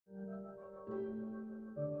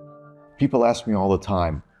People ask me all the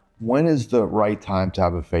time, when is the right time to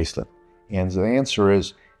have a facelift? And the answer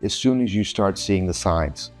is, as soon as you start seeing the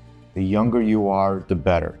signs. The younger you are, the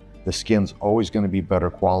better. The skin's always going to be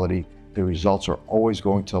better quality. The results are always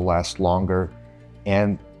going to last longer.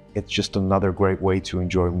 And it's just another great way to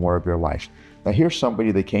enjoy more of your life. Now here's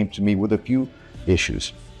somebody that came to me with a few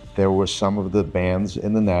issues. There were some of the bands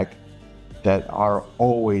in the neck that are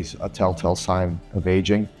always a telltale sign of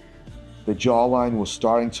aging. The jawline was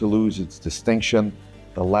starting to lose its distinction.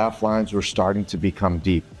 The laugh lines were starting to become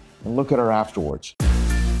deep. And look at her afterwards,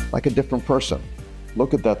 like a different person.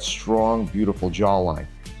 Look at that strong, beautiful jawline.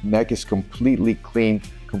 Neck is completely clean,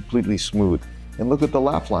 completely smooth. And look at the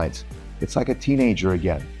laugh lines. It's like a teenager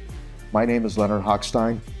again. My name is Leonard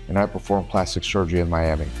Hochstein, and I perform plastic surgery in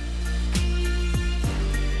Miami.